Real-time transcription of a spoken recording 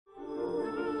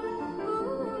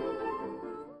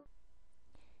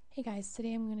Hey guys,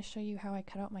 today I'm going to show you how I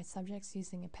cut out my subjects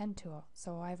using a pen tool.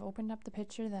 So I've opened up the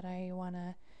picture that I want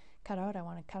to cut out. I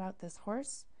want to cut out this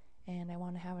horse and I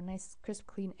want to have a nice crisp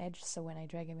clean edge so when I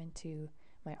drag him into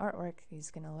my artwork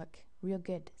he's going to look real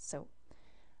good. So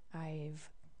I've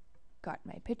got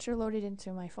my picture loaded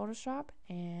into my Photoshop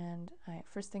and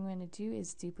first thing I'm going to do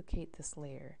is duplicate this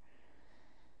layer.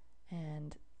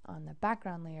 And on the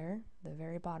background layer, the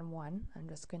very bottom one, I'm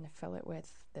just going to fill it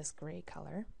with this gray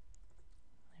color.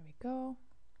 There we go.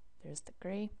 There's the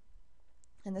gray.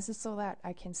 And this is so that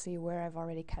I can see where I've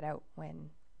already cut out when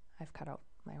I've cut out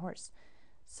my horse.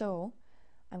 So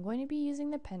I'm going to be using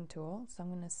the pen tool. So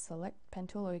I'm going to select pen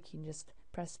tool, or you can just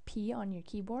press P on your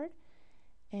keyboard.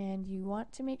 And you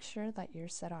want to make sure that you're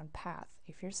set on path.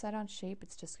 If you're set on shape,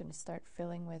 it's just going to start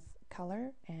filling with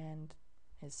color and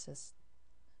it's just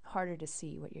harder to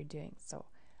see what you're doing. So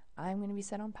I'm going to be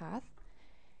set on path.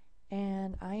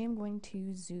 And I am going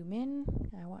to zoom in.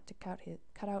 I want to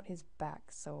cut out his back,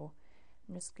 so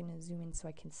I'm just going to zoom in so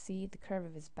I can see the curve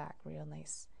of his back real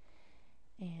nice.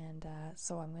 And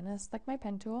so I'm going to select my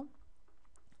pen tool.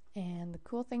 And the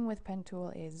cool thing with pen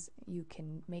tool is you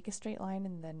can make a straight line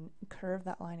and then curve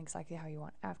that line exactly how you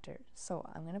want after. So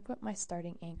I'm going to put my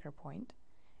starting anchor point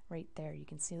right there. You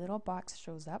can see a little box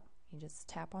shows up. You just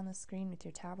tap on the screen with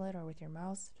your tablet or with your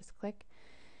mouse, just click.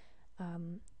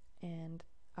 And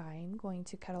I'm going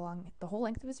to cut along the whole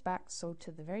length of his back, so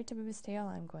to the very tip of his tail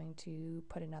I'm going to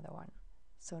put another one.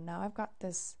 So now I've got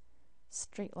this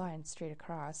straight line straight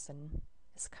across, and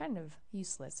it's kind of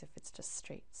useless if it's just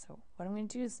straight. So what I'm going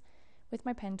to do is, with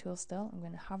my pen tool still, I'm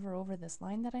going to hover over this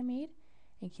line that I made,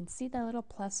 and you can see that little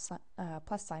plus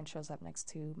sign shows up next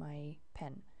to my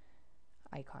pen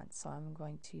icon. So I'm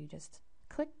going to just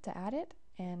click to add it,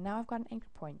 and now I've got an anchor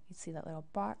point. You see that little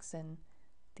box, and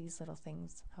these little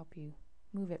things help you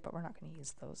move it, but we're not going to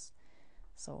use those.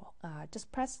 So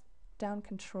just press down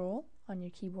Control on your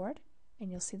keyboard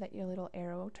and you'll see that your little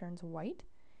arrow turns white,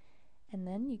 and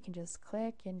then you can just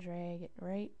click and drag it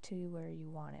right to where you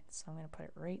want it. So I'm going to put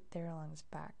it right there along his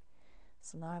back.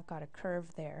 So now I've got a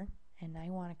curve there and I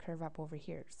want to curve up over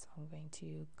here. So I'm going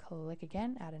to click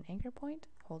again, add an anchor point,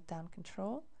 hold down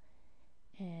Control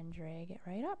and drag it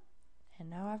right up. And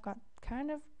now I've got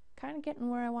kind of getting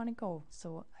where I want to go.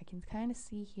 So I can kind of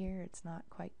see here it's not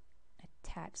quite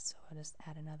attached, so I'll just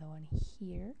add another one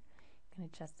here. I'm going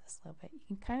to adjust this a little bit. You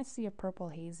can kind of see a purple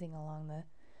hazing along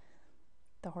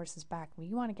the horse's back, but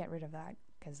you want to get rid of that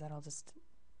because that'll just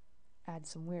add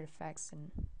some weird effects and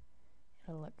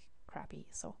it'll look crappy.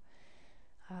 So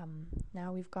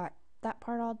now we've got that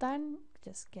part all done.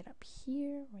 Just get up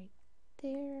here, right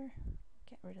there,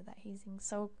 get rid of that hazing.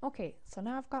 So okay, so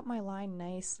now I've got my line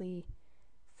nicely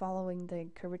following the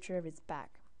curvature of his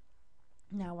back.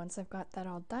 Now once I've got that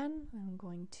all done, I'm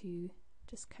going to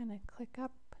just kind of click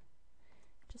up,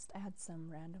 just add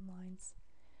some random lines.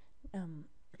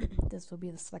 This will be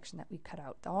the selection that we cut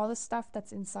out. All the stuff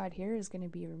that's inside here is going to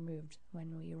be removed.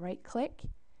 When we right click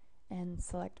and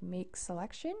select Make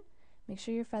Selection, make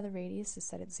sure your feather radius is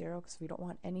set at 0 because we don't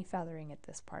want any feathering at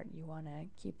this part. You want to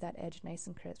keep that edge nice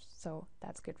and crisp. So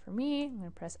that's good for me. I'm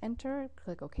going to press Enter,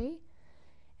 click OK.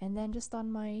 And then just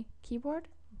on my keyboard,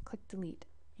 click Delete.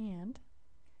 And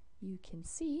you can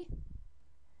see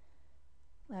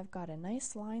I've got a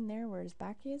nice line there where his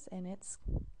back is, and it's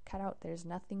cut out. There's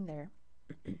nothing there,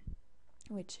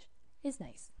 which is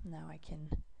nice. Now I can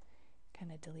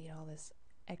kind of delete all this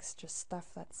extra stuff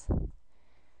that's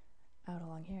out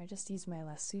along here. I just use my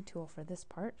lasso tool for this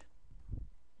part.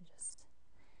 Just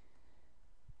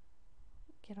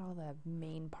get all the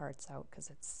main parts out because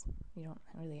you don't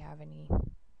really have any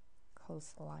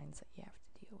close lines that you have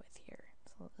to deal with here.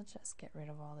 So let's just get rid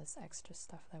of all this extra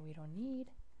stuff that we don't need.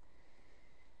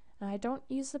 Now I don't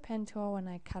use the pen tool when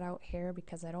I cut out hair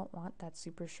because I don't want that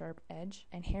super sharp edge,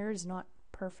 and hair is not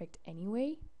perfect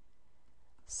anyway.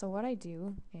 So what I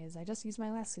do is I just use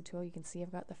my lasso tool. You can see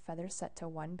I've got the feather set to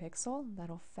 1 pixel.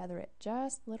 That'll feather it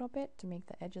just a little bit to make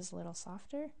the edges a little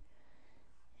softer.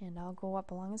 And I'll go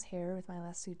up along his hair with my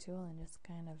lasso tool and just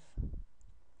kind of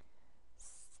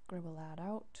scribble that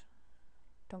out.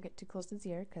 Don't get too close to his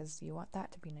ear because you want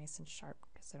that to be nice and sharp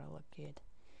because it'll look good.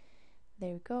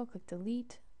 There we go, click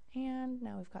Delete, and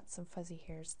now we've got some fuzzy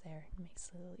hairs there. It makes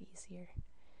it a little easier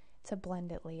to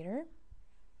blend it later.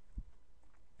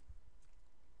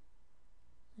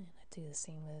 And I do the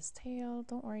same with his tail.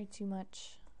 Don't worry too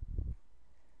much.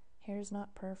 Hair's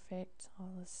not perfect.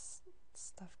 All this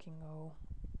stuff can go.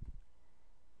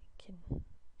 You can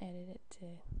edit it to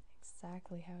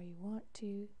exactly how you want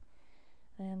to.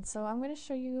 And so I'm going to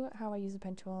show you how I use a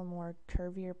pen tool on more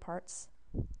curvier parts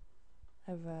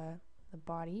of the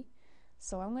body.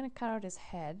 So I'm going to cut out his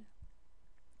head.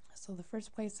 So the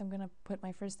first place I'm going to put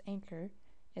my first anchor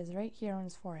is right here on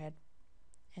his forehead.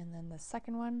 And then the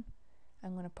second one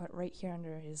I'm going to put right here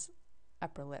under his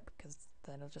upper lip, because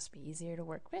that'll just be easier to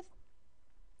work with.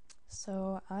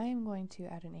 So I'm going to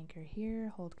add an anchor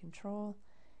here, hold control,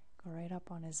 go right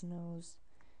up on his nose,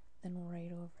 then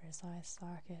right over his eye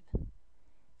socket,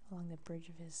 along the bridge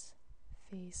of his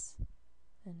face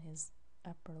and his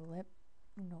upper lip.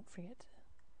 And don't forget to,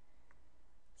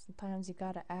 sometimes you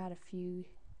gotta add a few.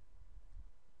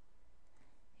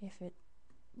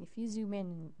 If you zoom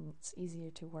in, it's easier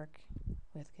to work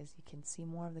with because you can see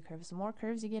more of the curves. The more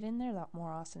curves you get in there, the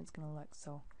more awesome it's gonna look.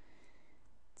 So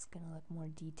it's gonna look more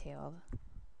detailed,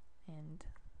 and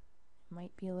it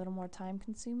might be a little more time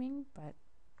consuming, but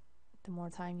the more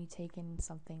time you take in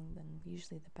something, then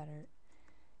usually the better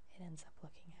it ends up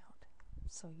looking out.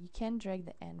 So you can drag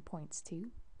the end points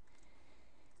too.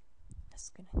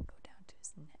 Just gonna go down to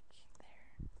his neck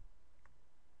there.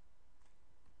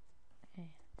 And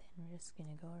then we're just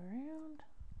gonna go around,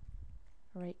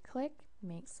 right click,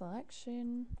 make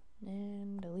selection,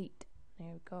 and delete. There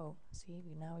we go. See,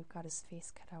 now we've got his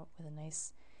face cut out with a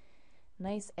nice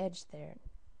edge there.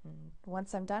 And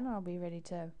once I'm done, I'll be ready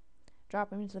to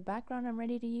drop him into the background I'm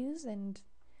ready to use, and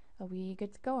I'll be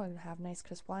good to go and have nice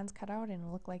crisp lines cut out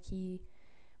and look like he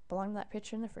belonged in that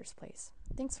picture in the first place.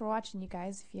 Thanks for watching, you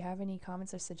guys. If you have any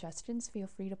comments or suggestions, feel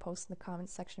free to post in the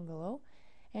comments section below.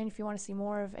 And if you want to see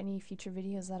more of any future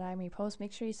videos that I may post,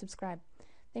 make sure you subscribe.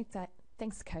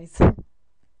 Thanks guys.